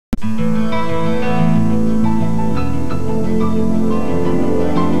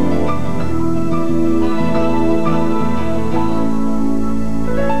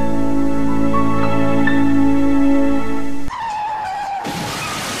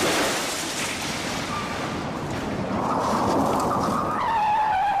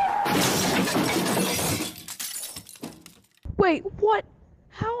Wait, what?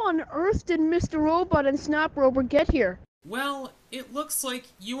 How on earth did Mr. Robot and Snap Rover get here? Well, it looks like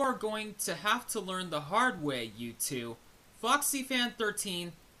you are going to have to learn the hard way, you two.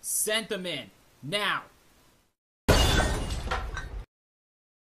 FoxyFan13, send them in. Now!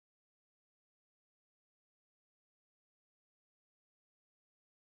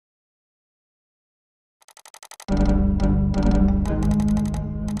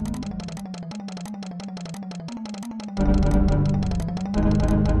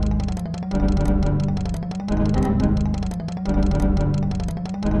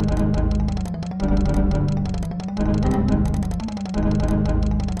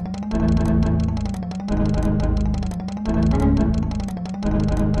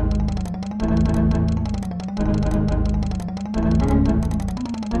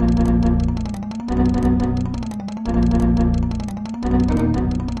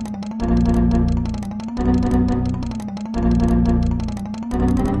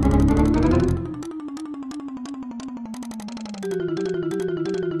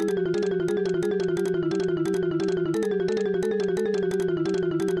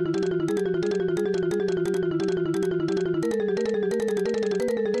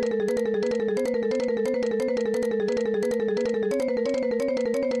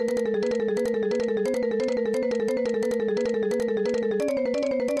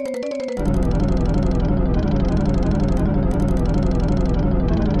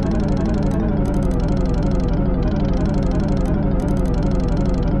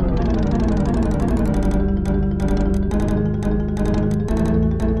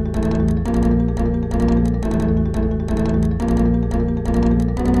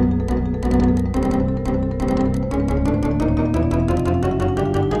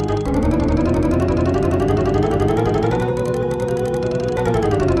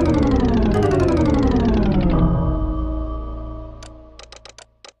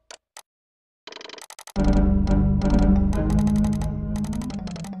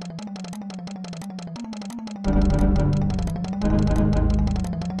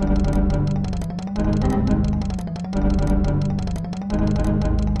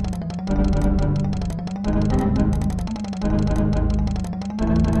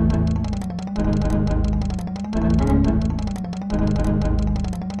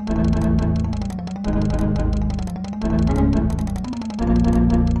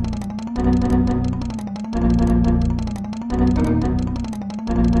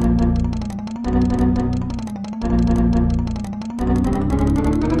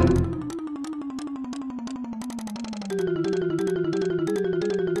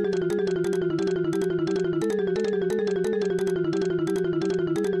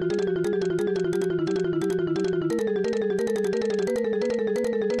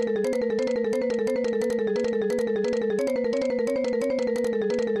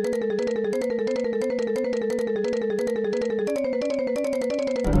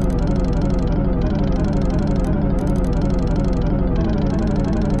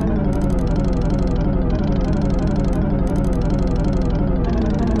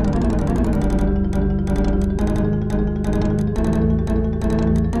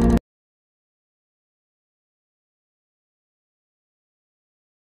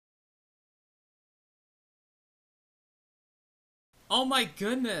 Oh my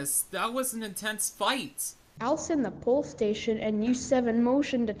goodness, that was an intense fight. I'll send the pole station and U7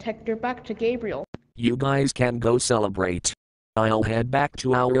 motion detector back to Gabriel. You guys can go celebrate. I'll head back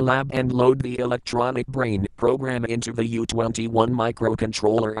to our lab and load the electronic brain program into the U21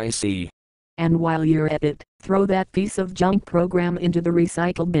 microcontroller IC. And while you're at it, throw that piece of junk program into the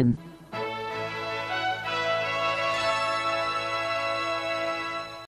recycle bin.